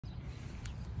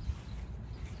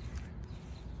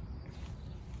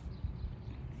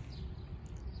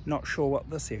Not sure what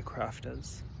this aircraft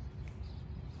is.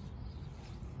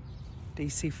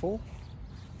 DC-4?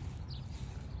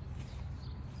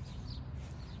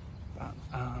 But,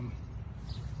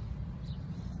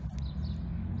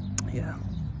 yeah.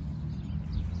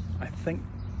 I think,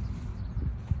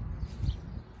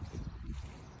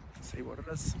 let's see what it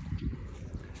is.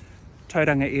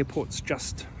 Tauranga Airport's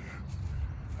just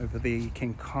over there. You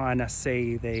can kind of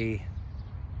see the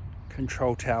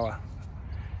control tower,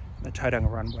 the Tauranga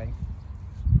runway.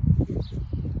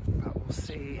 But we'll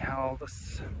see how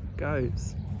this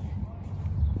goes.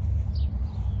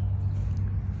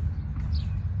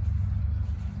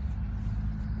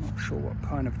 Not sure what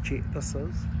kind of jet this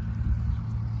is.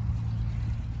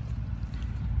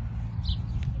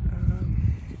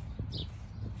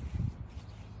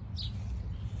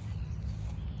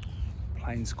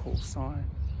 Plane's call sign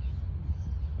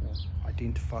or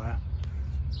identifier.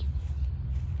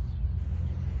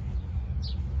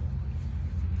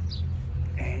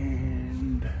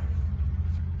 And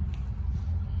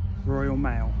Royal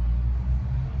Mail.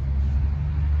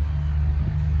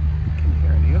 You can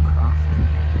hear an aircraft.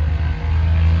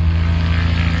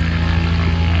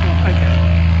 Oh, okay.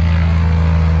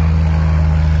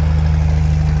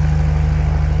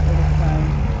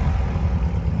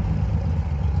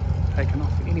 Taken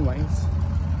off anyways.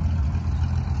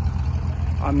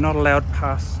 I'm not allowed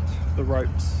past the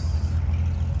ropes.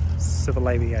 Civil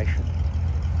aviation.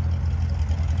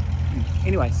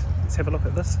 Anyways, let's have a look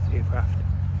at this aircraft.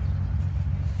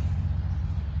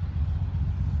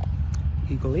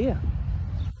 Eagle Air.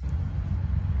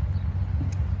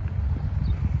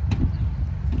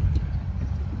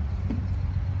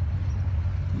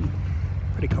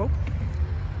 Pretty cool.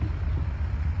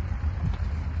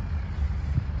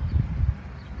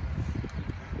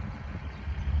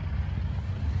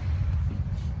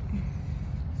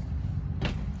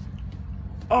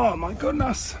 Oh my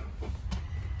goodness!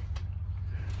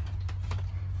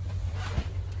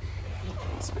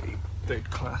 Must be third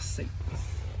class seat.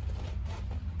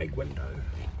 Big window.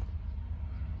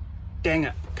 Dang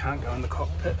it, can't go in the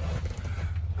cockpit.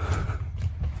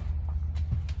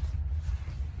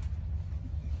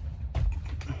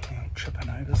 Tripping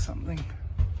over something.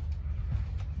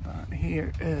 But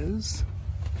here is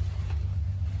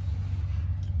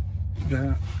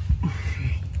the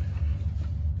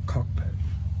cockpit,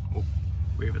 or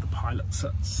wherever the pilot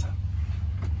sits.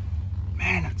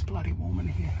 Man, it's bloody warm in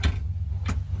here.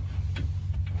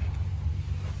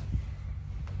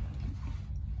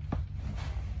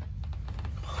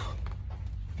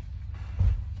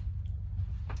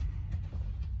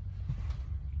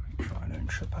 Try and don't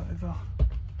trip over.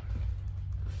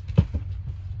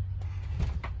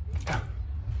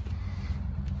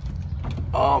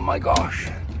 Oh my gosh,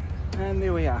 and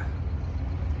there we are.